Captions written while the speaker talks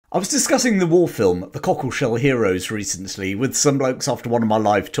I was discussing the war film, The Cockleshell Heroes, recently with some blokes after one of my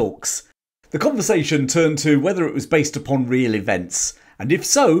live talks. The conversation turned to whether it was based upon real events, and if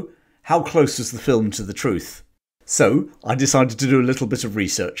so, how close was the film to the truth. So, I decided to do a little bit of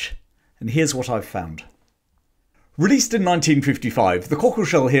research, and here's what I've found. Released in 1955, The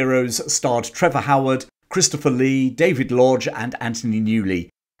Cockleshell Heroes starred Trevor Howard, Christopher Lee, David Lodge and Anthony Newley,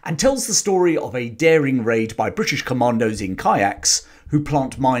 and tells the story of a daring raid by British commandos in kayaks who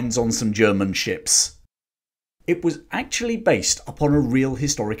plant mines on some German ships. It was actually based upon a real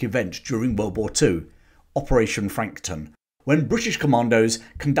historic event during World War II, Operation Frankton, when British commandos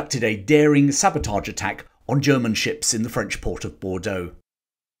conducted a daring sabotage attack on German ships in the French port of Bordeaux.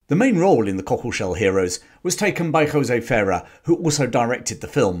 The main role in The Cockleshell Heroes was taken by Jose Ferrer, who also directed the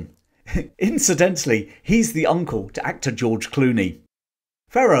film. Incidentally, he's the uncle to actor George Clooney.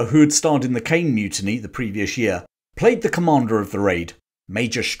 Ferrer, who had starred in the Caine Mutiny the previous year, played the commander of the raid,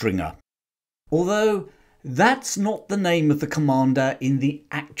 Major Stringer. Although, that's not the name of the commander in the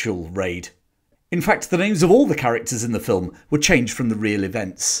actual raid. In fact, the names of all the characters in the film were changed from the real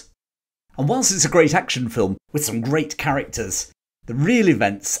events. And whilst it's a great action film with some great characters, the real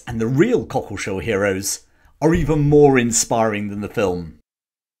events and the real Cockleshell Heroes are even more inspiring than the film.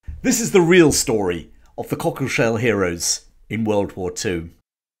 This is the real story of the Cockleshell Heroes in World War II.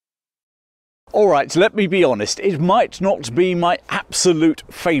 Alright, let me be honest, it might not be my absolute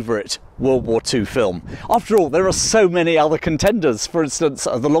favourite World War II film. After all, there are so many other contenders, for instance,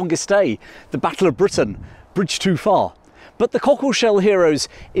 The Longest Day, The Battle of Britain, Bridge Too Far. But The Cockleshell Heroes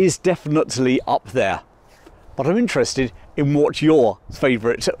is definitely up there. But I'm interested in what your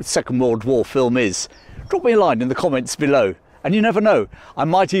favourite Second World War film is. Drop me a line in the comments below. And you never know, I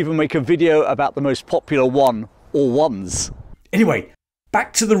might even make a video about the most popular one or ones. Anyway,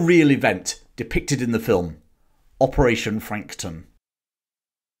 back to the real event depicted in the film, Operation Frankton.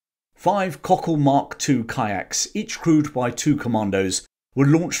 5 Cockle Mark II kayaks, each crewed by 2 commandos, were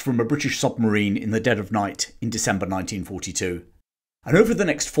launched from a British submarine in the dead of night in December 1942. And over the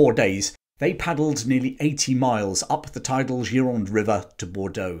next 4 days, they paddled nearly 80 miles up the tidal Gironde River to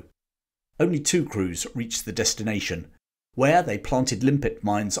Bordeaux. Only 2 crews reached the destination, where they planted limpet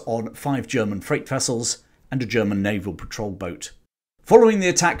mines on 5 German freight vessels and a German naval patrol boat. Following the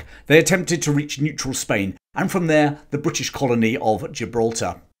attack, they attempted to reach neutral Spain, and from there the British colony of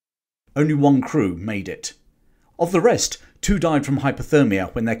Gibraltar. Only 1 crew made it. Of the rest, 2 died from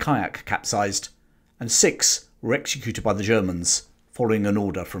hypothermia when their kayak capsized, and 6 were executed by the Germans, following an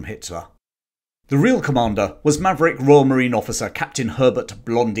order from Hitler. The real commander was maverick Royal Marine officer Captain Herbert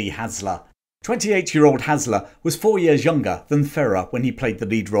Blondie Hasler. 28-year-old Hasler was 4 years younger than Ferrer when he played the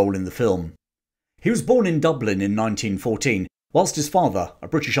lead role in the film. He was born in Dublin in 1914, whilst his father, a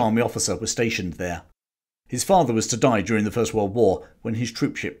British Army officer, was stationed there. His father was to die during the First World War when his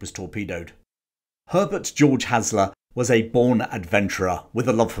troopship was torpedoed. Herbert George Hasler was a born adventurer with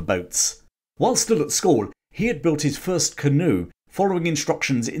a love for boats. While still at school, he had built his first canoe, following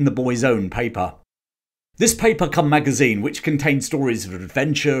instructions in the Boy's Own paper. This paper-cum magazine, which contained stories of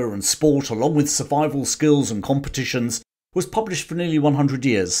adventure and sport along with survival skills and competitions, was published for nearly 100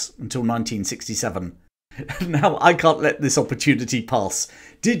 years, until 1967. Now, I can't let this opportunity pass.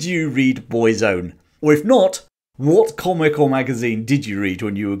 Did you read Boy's Own? Or if not, what comic or magazine did you read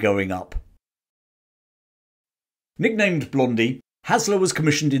when you were growing up? Nicknamed Blondie, Hasler was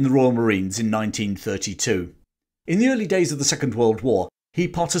commissioned in the Royal Marines in 1932. In the early days of the Second World War, he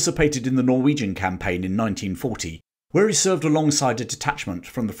participated in the Norwegian campaign in 1940, where he served alongside a detachment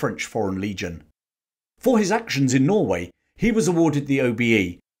from the French Foreign Legion. For his actions in Norway, he was awarded the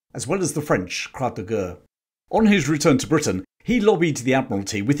OBE, as well as the French Croix de Guerre. On his return to Britain, he lobbied the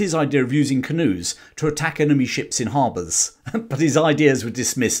Admiralty with his idea of using canoes to attack enemy ships in harbours, but his ideas were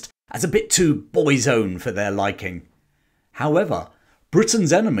dismissed as a bit too Boy's Own for their liking. However,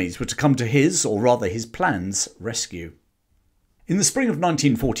 Britain's enemies were to come to his, or rather his plan's, rescue. In the spring of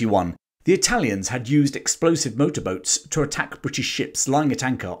 1941, the Italians had used explosive motorboats to attack British ships lying at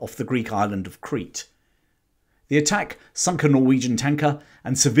anchor off the Greek island of Crete. The attack sunk a Norwegian tanker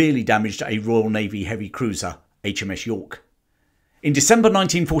and severely damaged a Royal Navy heavy cruiser, HMS York. In December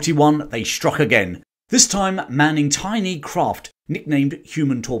 1941, they struck again, this time manning tiny craft nicknamed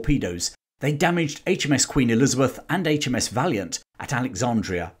human torpedoes. They damaged HMS Queen Elizabeth and HMS Valiant at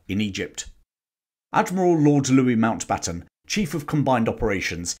Alexandria in Egypt. Admiral Lord Louis Mountbatten, Chief of Combined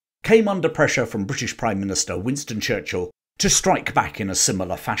Operations, came under pressure from British Prime Minister Winston Churchill to strike back in a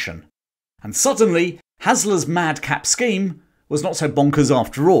similar fashion. And suddenly, Hasler's madcap scheme was not so bonkers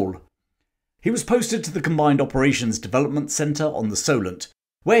after all. He was posted to the Combined Operations Development Centre on the Solent,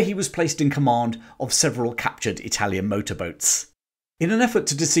 where he was placed in command of several captured Italian motorboats. In an effort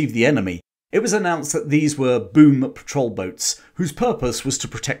to deceive the enemy, it was announced that these were boom patrol boats whose purpose was to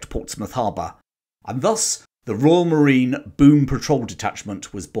protect Portsmouth Harbour, and thus the Royal Marine Boom Patrol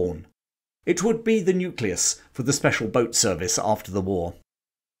Detachment was born. It would be the nucleus for the Special Boat Service after the war.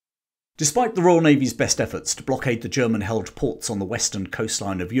 Despite the Royal Navy's best efforts to blockade the German-held ports on the western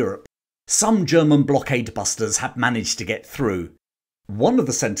coastline of Europe, some German blockade busters had managed to get through. One of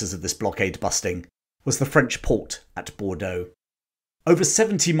the centres of this blockade busting was the French port at Bordeaux. Over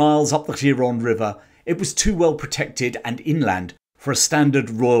 70 miles up the Gironde River, it was too well protected and inland for a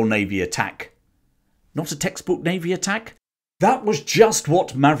standard Royal Navy attack. Not a textbook Navy attack? That was just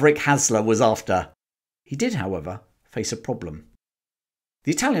what Maverick Hasler was after. He did, however, face a problem.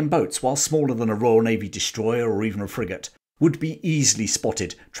 The Italian boats, while smaller than a Royal Navy destroyer or even a frigate, would be easily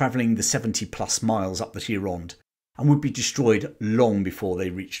spotted travelling the 70+ miles up the Gironde, and would be destroyed long before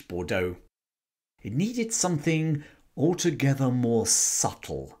they reached Bordeaux. It needed something altogether more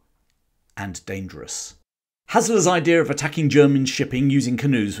subtle and dangerous. Hasler's idea of attacking German shipping using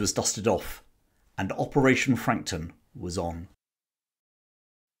canoes was dusted off, and Operation Frankton was on.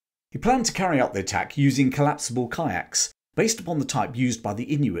 He planned to carry out the attack using collapsible kayaks, based upon the type used by the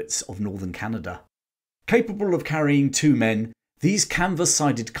Inuits of northern Canada. Capable of carrying 2 men, these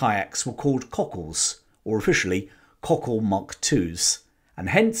canvas-sided kayaks were called cockles, or officially Cockle Mark IIs, and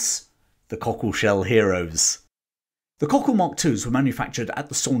hence the Cockleshell Heroes. The Cockle Mark IIs were manufactured at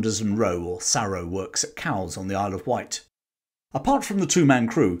the Saunders and Roe or Sarrow works at Cowes on the Isle of Wight. Apart from the 2-man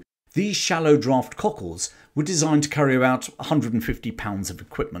crew, these shallow draft cockles were designed to carry about 150 pounds of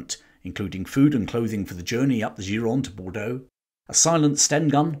equipment, including food and clothing for the journey up the Gironde to Bordeaux, a silent Sten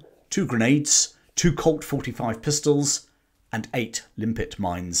gun, 2 grenades, 2 Colt 45 pistols, and 8 limpet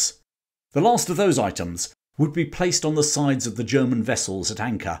mines. The last of those items would be placed on the sides of the German vessels at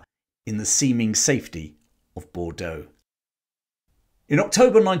anchor in the seeming safety of Bordeaux. In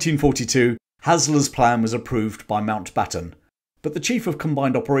October 1942, Hasler's plan was approved by Mountbatten, but the Chief of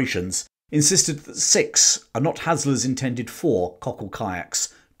Combined Operations insisted that 6, and not Hasler's intended 4, cockle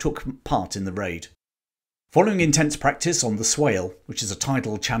kayaks took part in the raid. Following intense practice on the Swale, which is a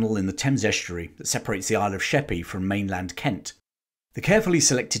tidal channel in the Thames estuary that separates the Isle of Sheppey from mainland Kent, the carefully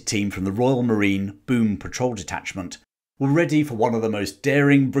selected team from the Royal Marine Boom Patrol Detachment were ready for one of the most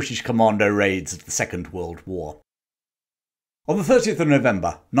daring British commando raids of the Second World War. On the 30th of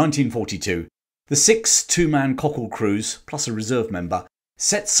November 1942, the 6 2-man cockle crews, plus a reserve member,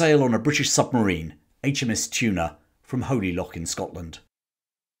 set sail on a British submarine, HMS Tuna, from Holyloch in Scotland.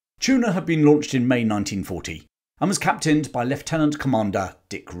 Tuna had been launched in May 1940 and was captained by Lieutenant-Commander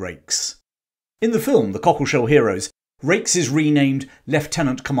Dick Raikes. In the film The Cockleshell Heroes, Raikes is renamed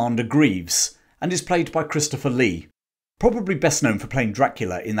Lieutenant-Commander Greaves and is played by Christopher Lee. Probably best known for playing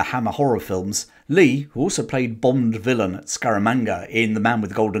Dracula in the Hammer horror films, Lee, who also played Bond villain Scaramanga in The Man with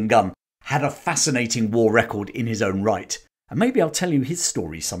the Golden Gun, had a fascinating war record in his own right, and maybe I'll tell you his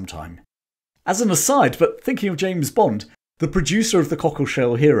story sometime. As an aside, but thinking of James Bond, the producer of the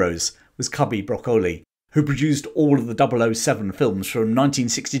Cockleshell Heroes was Cubby Broccoli, who produced all of the 007 films from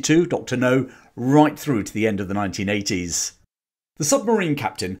 1962, Dr. No, right through to the end of the 1980s. The submarine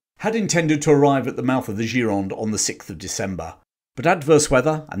captain had intended to arrive at the mouth of the Gironde on the 6th of December, but adverse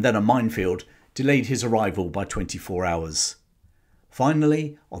weather and then a minefield delayed his arrival by 24 hours.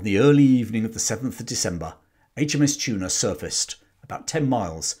 Finally, on the early evening of the 7th of December, HMS Tuna surfaced about 10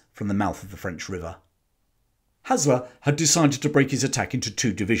 miles from the mouth of the French River. Hasler had decided to break his attack into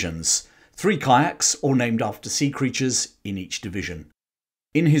 2 divisions, 3 kayaks, all named after sea creatures, in each division.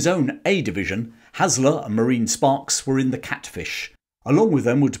 In his own A division, Hasler and Marine Sparks were in the Catfish. Along with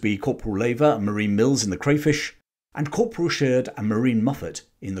them would be Corporal Laver and Marine Mills in the Crayfish, and Corporal Sheard and Marine Muffet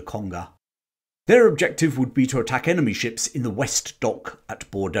in the Conger. Their objective would be to attack enemy ships in the West Dock at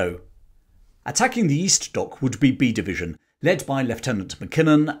Bordeaux. Attacking the East Dock would be B division, led by Lieutenant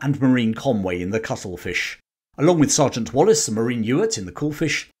McKinnon and Marine Conway in the Cuttlefish, along with Sergeant Wallace and Marine Ewart in the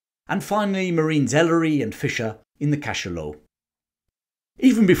Coolfish, and finally Marines Ellery and Fisher in the Cachalot.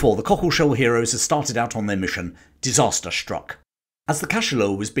 Even before the Cockleshell Heroes had started out on their mission, disaster struck. As the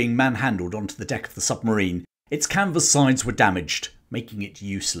Cachalot was being manhandled onto the deck of the submarine, its canvas sides were damaged, making it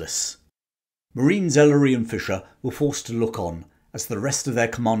useless. Marines Ellery and Fisher were forced to look on as the rest of their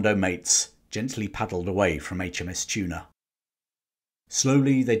commando mates gently paddled away from HMS Tuna.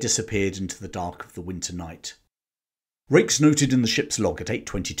 Slowly they disappeared into the dark of the winter night. Raikes noted in the ship's log at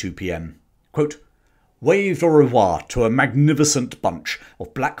 8:22 p.m, quote, "Waved au revoir to a magnificent bunch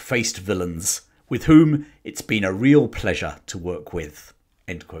of black-faced villains, with whom it's been a real pleasure to work with."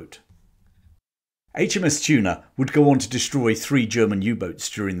 End quote. HMS Tuna would go on to destroy 3 German U-boats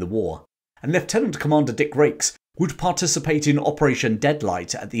during the war, and Lieutenant-Commander Dick Raikes would participate in Operation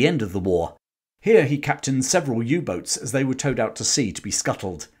Deadlight at the end of the war. Here he captained several U-boats as they were towed out to sea to be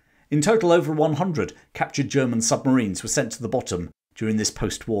scuttled. In total, over 100 captured German submarines were sent to the bottom during this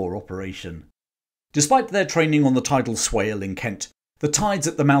post-war operation. Despite their training on the tidal swale in Kent, the tides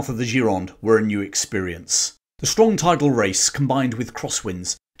at the mouth of the Gironde were a new experience. The strong tidal race combined with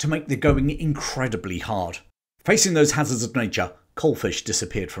crosswinds to make the going incredibly hard. Facing those hazards of nature, coalfish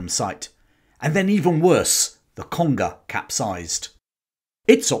disappeared from sight. And then even worse, the conger capsized.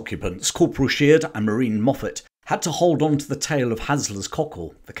 Its occupants, Corporal Sheard and Marine Moffat, had to hold on to the tail of Hasler's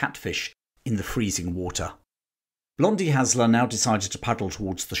cockle, the catfish, in the freezing water. Blondie Hasler now decided to paddle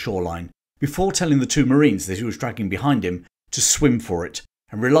towards the shoreline, before telling the two Marines that he was dragging behind him to swim for it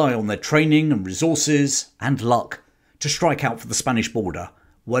and rely on their training and resources and luck to strike out for the Spanish border,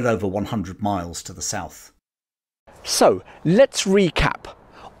 well over 100 miles to the south. So, let's recap.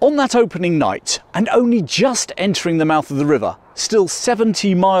 On that opening night, and only just entering the mouth of the river, still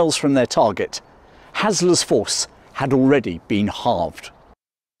 70 miles from their target, Hasler's force had already been halved.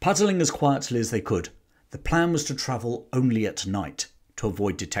 Paddling as quietly as they could, the plan was to travel only at night to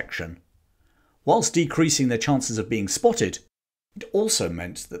avoid detection. Whilst decreasing their chances of being spotted, it also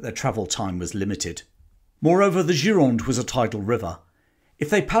meant that their travel time was limited. Moreover, the Gironde was a tidal river. If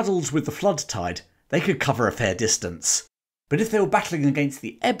they paddled with the flood tide, they could cover a fair distance. But if they were battling against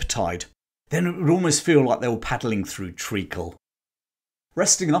the ebb tide, then it would almost feel like they were paddling through treacle.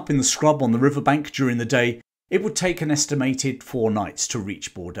 Resting up in the scrub on the riverbank during the day, it would take an estimated 4 nights to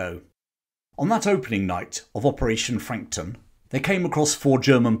reach Bordeaux. On that opening night of Operation Frankton, they came across 4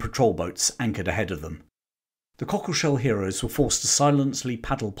 German patrol boats anchored ahead of them. The Cockleshell Heroes were forced to silently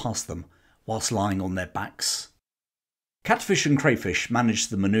paddle past them whilst lying on their backs. Catfish and crayfish managed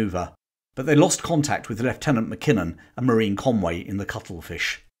the manoeuvre, but they lost contact with Lieutenant McKinnon and Marine Conway in the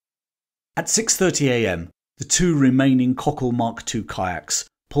cuttlefish. At 6:30 a.m, the 2 remaining Cockle Mark II kayaks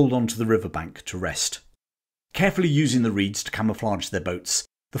pulled onto the riverbank to rest. Carefully using the reeds to camouflage their boats,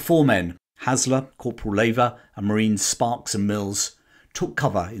 the 4 men, Hasler, Corporal Lever and Marines Sparks and Mills, took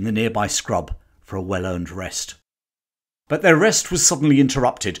cover in the nearby scrub for a well-earned rest. But their rest was suddenly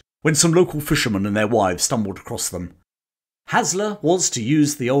interrupted when some local fishermen and their wives stumbled across them. Hasler was, to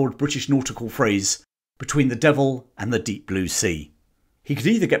use the old British nautical phrase, between the devil and the deep blue sea. He could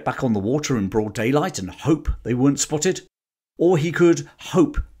either get back on the water in broad daylight and hope they weren't spotted, or he could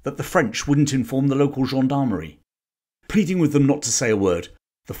hope that the French wouldn't inform the local gendarmerie. Pleading with them not to say a word,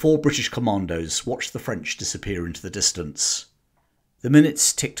 the 4 British commandos watched the French disappear into the distance. The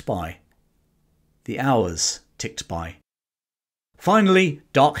minutes ticked by. The hours ticked by. Finally,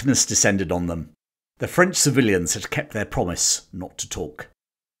 darkness descended on them. The French civilians had kept their promise not to talk.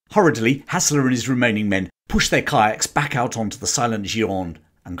 Hurriedly, Hasler and his remaining men pushed their kayaks back out onto the silent Gironde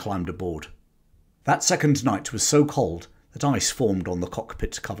and climbed aboard. That second night was so cold that ice formed on the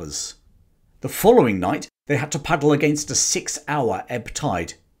cockpit covers. The following night, they had to paddle against a 6-hour ebb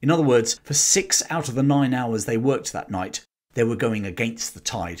tide. In other words, for 6 out of the 9 hours they worked that night, they were going against the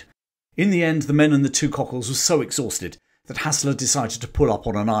tide. In the end, the men and the 2 cockles were so exhausted that Hasler decided to pull up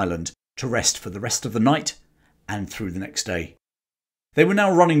on an island to rest for the rest of the night and through the next day. They were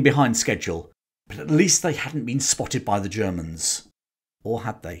now running behind schedule, but at least they hadn't been spotted by the Germans. Or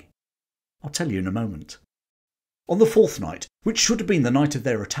had they? I'll tell you in a moment. On the 4th night, which should have been the night of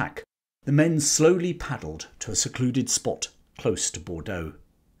their attack, the men slowly paddled to a secluded spot close to Bordeaux.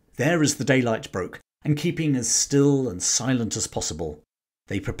 There, as the daylight broke, and keeping as still and silent as possible,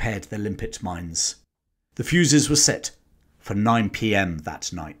 they prepared their limpet mines. The fuses were set for 9 p.m.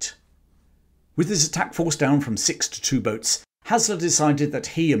 that night. With his attack force down from 6 to 2 boats, Hasler decided that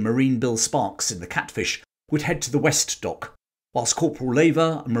he and Marine Bill Sparks in the Catfish would head to the West Dock, whilst Corporal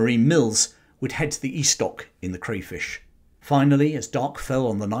Lever and Marine Mills would head to the East Dock in the Crayfish. Finally, as dark fell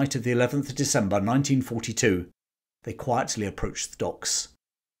on the night of the 11th of December 1942, they quietly approached the docks.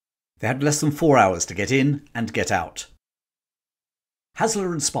 They had less than 4 hours to get in and get out.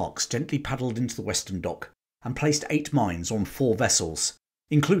 Hasler and Sparks gently paddled into the Western Dock and placed 8 mines on 4 vessels,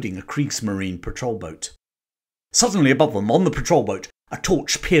 including a Kriegsmarine patrol boat. Suddenly above them, on the patrol boat, a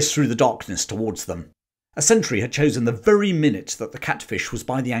torch pierced through the darkness towards them. A sentry had chosen the very minute that the Catfish was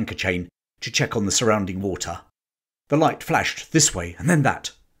by the anchor chain to check on the surrounding water. The light flashed this way and then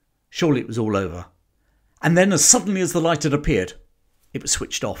that. Surely it was all over. And then, as suddenly as the light had appeared, it was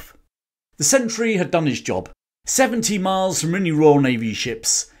switched off. The sentry had done his job. 70 miles from any Royal Navy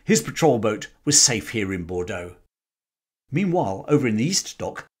ships, his patrol boat was safe here in Bordeaux. Meanwhile, over in the East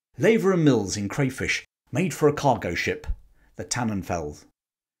Dock, Lever and Mills in Crayfish made for a cargo ship, the Tannenfeld.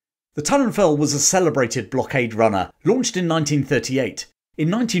 The Tannenfeld was a celebrated blockade runner, launched in 1938. In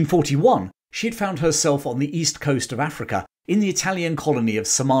 1941, She had found herself on the east coast of Africa in the Italian colony of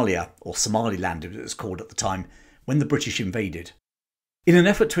Somalia, or Somaliland as it was called at the time, when the British invaded. In an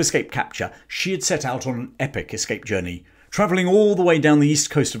effort to escape capture, she had set out on an epic escape journey, travelling all the way down the east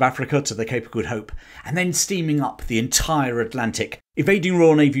coast of Africa to the Cape of Good Hope, and then steaming up the entire Atlantic, evading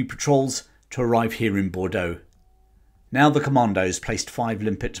Royal Navy patrols to arrive here in Bordeaux. Now the commandos placed 5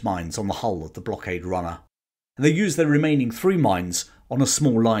 limpet mines on the hull of the blockade runner, and they used their remaining 3 mines on a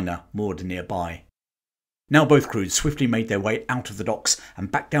small liner moored nearby. Now both crews swiftly made their way out of the docks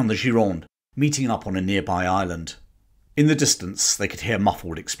and back down the Gironde, meeting up on a nearby island. In the distance they could hear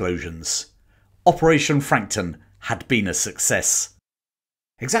muffled explosions. Operation Frankton had been a success.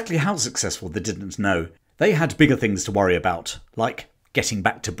 Exactly how successful they didn't know. They had bigger things to worry about, like getting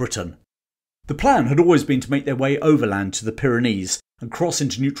back to Britain. The plan had always been to make their way overland to the Pyrenees and cross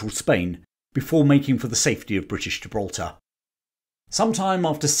into neutral Spain before making for the safety of British Gibraltar. Sometime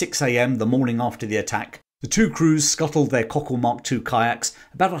after 6 AM the morning after the attack, the 2 crews scuttled their Cockle Mark II kayaks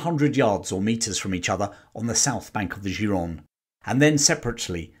about 100 yards or metres from each other on the south bank of the Gironde, and then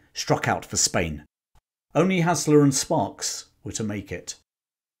separately struck out for Spain. Only Hasler and Sparks were to make it.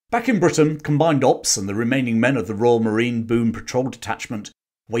 Back in Britain, Combined Ops and the remaining men of the Royal Marine Boom Patrol Detachment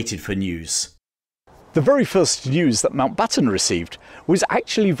waited for news. The very first news that Mountbatten received was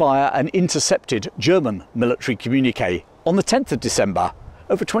actually via an intercepted German military communique on the 10th of December,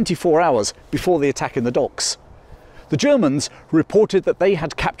 over 24 hours before the attack in the docks. The Germans reported that they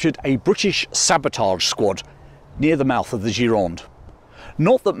had captured a British sabotage squad near the mouth of the Gironde.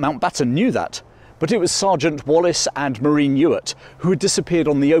 Not that Mountbatten knew that, but it was Sergeant Wallace and Marine Ewart who had disappeared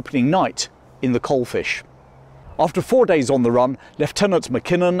on the opening night in the Coalfish. After 4 days on the run, Lieutenant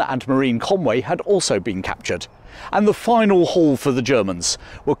McKinnon and Marine Conway had also been captured, and the final haul for the Germans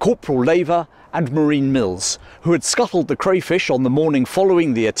were Corporal Lever and Marine Mills, who had scuttled the Crayfish on the morning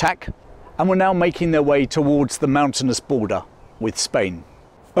following the attack and were now making their way towards the mountainous border with Spain.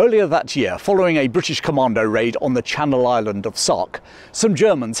 Earlier that year, following a British commando raid on the Channel Island of Sark, some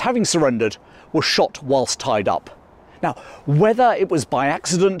Germans, having surrendered, were shot whilst tied up. Now, whether it was by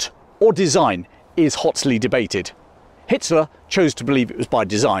accident or design is hotly debated. Hitler chose to believe it was by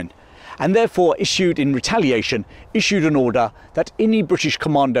design, and therefore issued an order that any British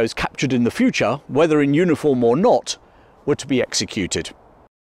commandos captured in the future, whether in uniform or not, were to be executed.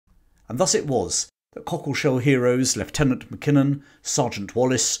 And thus it was that Cockleshell Heroes Lieutenant McKinnon, Sergeant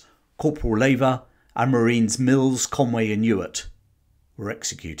Wallace, Corporal Lever and Marines Mills, Conway and Ewart were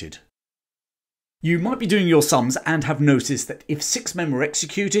executed. You might be doing your sums and have noticed that if 6 men were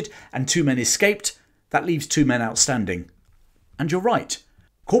executed and 2 men escaped, that leaves 2 men outstanding. And you're right.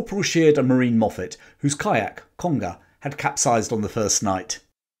 Corporal Sheard and Marine Moffat, whose kayak, Conga, had capsized on the first night.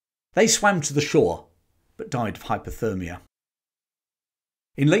 They swam to the shore, but died of hypothermia.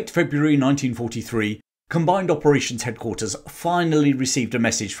 In late February 1943, Combined Operations Headquarters finally received a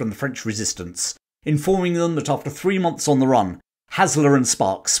message from the French resistance, informing them that after 3 months on the run, Hasler and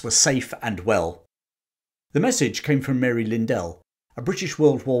Sparks were safe and well. The message came from Mary Lindell, a British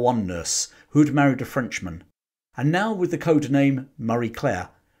World War I nurse who had married a Frenchman, and now with the code name Marie Claire,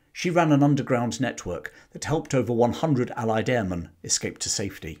 she ran an underground network that helped over 100 Allied airmen escape to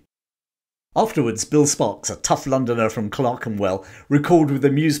safety. Afterwards, Bill Sparks, a tough Londoner from Clerkenwell, recalled with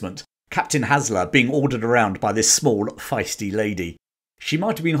amusement Captain Hasler being ordered around by this small, feisty lady. She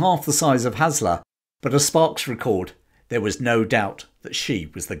might have been half the size of Hasler, but as Sparks recalled, there was no doubt that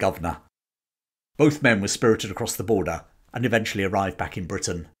she was the governor. Both men were spirited across the border and eventually arrived back in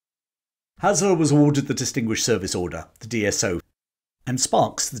Britain. Hasler was awarded the Distinguished Service Order, the DSO, and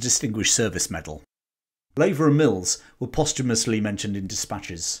Sparks the Distinguished Service Medal. Lever and Mills were posthumously mentioned in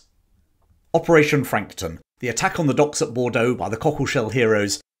dispatches. Operation Frankton, the attack on the docks at Bordeaux by the Cockleshell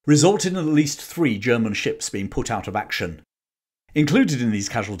Heroes, resulted in at least 3 German ships being put out of action. Included in these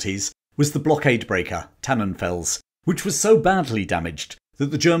casualties was the blockade breaker, Tannenfels, which was so badly damaged that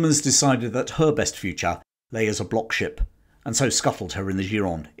the Germans decided that her best future lay as a block ship, and so scuttled her in the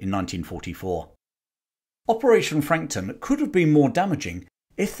Gironde in 1944. Operation Frankton could have been more damaging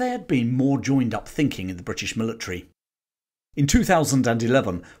if there had been more joined-up thinking in the British military. In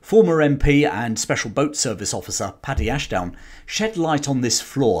 2011, former MP and Special Boat Service officer Paddy Ashdown shed light on this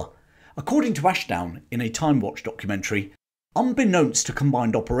flaw. According to Ashdown, in a Time Watch documentary, unbeknownst to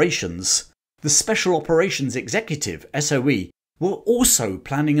Combined Operations, the Special Operations Executive, SOE, were also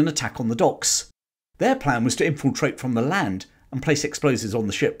planning an attack on the docks. Their plan was to infiltrate from the land and place explosives on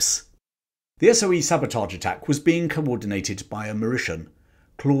the ships. The SOE sabotage attack was being coordinated by a Mauritian,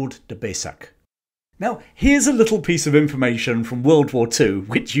 Claude de Baissac. Now, here's a little piece of information from World War II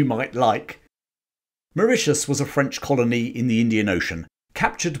which you might like. Mauritius was a French colony in the Indian Ocean,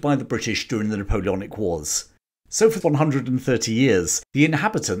 captured by the British during the Napoleonic Wars. So for 130 years, the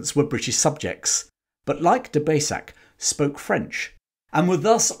inhabitants were British subjects, but like de Baissac, spoke French, and were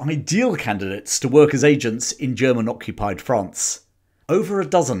thus ideal candidates to work as agents in German-occupied France. Over a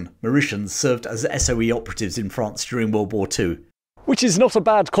dozen Mauritians served as SOE operatives in France during World War II. Which is not a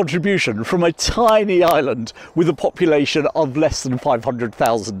bad contribution from a tiny island with a population of less than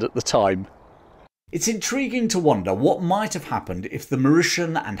 500,000 at the time. It's intriguing to wonder what might have happened if the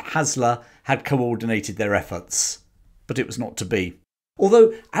Mauritian and Hasler had coordinated their efforts. But it was not to be.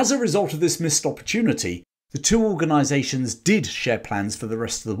 Although, as a result of this missed opportunity, the two organisations did share plans for the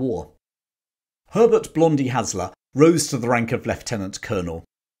rest of the war. Herbert Blondie Hasler rose to the rank of Lieutenant Colonel.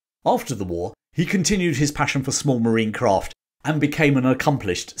 After the war, he continued his passion for small marine craft and became an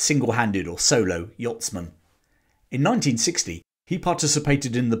accomplished single-handed or solo yachtsman. In 1960, he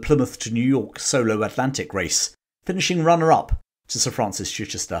participated in the Plymouth to New York solo Atlantic race, finishing runner-up to Sir Francis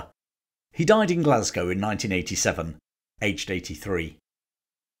Chichester. He died in Glasgow in 1987, aged 83.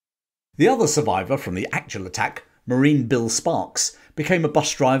 The other survivor from the actual attack, Marine Bill Sparks, became a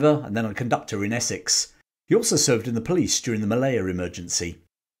bus driver and then a conductor in Essex. He also served in the police during the Malaya emergency.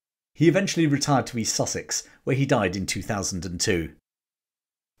 He eventually retired to East Sussex, where he died in 2002.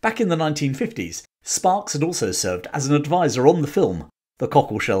 Back in the 1950s, Sparks had also served as an advisor on the film, The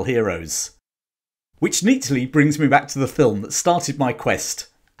Cockleshell Heroes. Which neatly brings me back to the film that started my quest,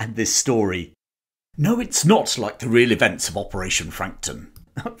 and this story. No, it's not like the real events of Operation Frankton.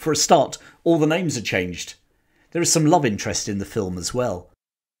 For a start, all the names are changed. There is some love interest in the film as well.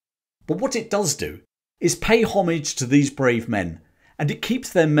 But what it does do is pay homage to these brave men, and it keeps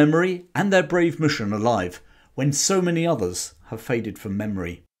their memory and their brave mission alive when so many others have faded from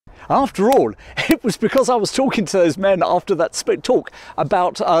memory. After all, it was because I was talking to those men after that split talk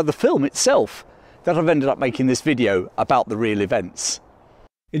about the film itself that I've ended up making this video about the real events.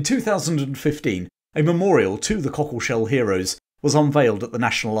 In 2015, a memorial to the Cockleshell Heroes was unveiled at the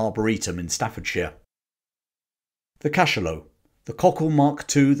National Arboretum in Staffordshire. The cachalot, the cockle Mark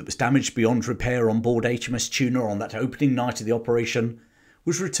II that was damaged beyond repair on board HMS Tuna on that opening night of the operation,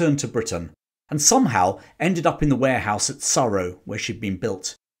 was returned to Britain and somehow ended up in the warehouse at Surrey where she'd been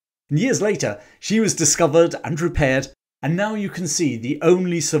built. And years later, she was discovered and repaired, and now you can see the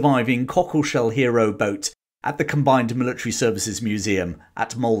only surviving Cockleshell Hero boat at the Combined Military Services Museum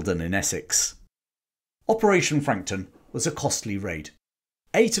at Malden in Essex. Operation Frankton was a costly raid.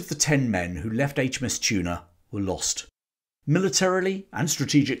 8 of the 10 men who left HMS Tuna were lost. Militarily and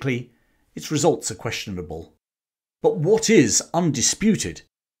strategically, its results are questionable. But what is undisputed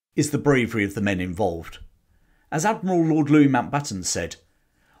is the bravery of the men involved. As Admiral Lord Louis Mountbatten said,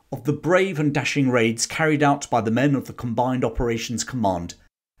 "Of the brave and dashing raids carried out by the men of the Combined Operations Command,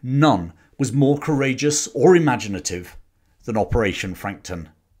 none was more courageous or imaginative than Operation Frankton."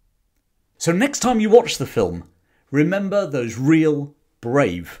 So next time you watch the film, remember those real,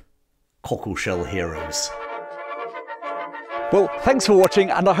 brave Cockleshell Heroes. Well, thanks for watching,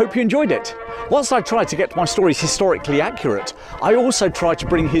 and I hope you enjoyed it. Whilst I try to get my stories historically accurate, I also try to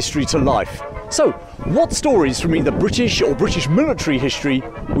bring history to life. So, what stories from either British or British military history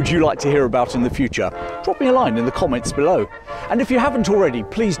would you like to hear about in the future? Drop me a line in the comments below. And if you haven't already,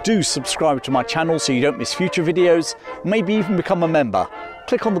 please do subscribe to my channel so you don't miss future videos, maybe even become a member.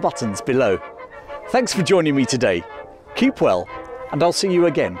 Click on the buttons below. Thanks for joining me today. Keep well, and I'll see you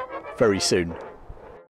again very soon.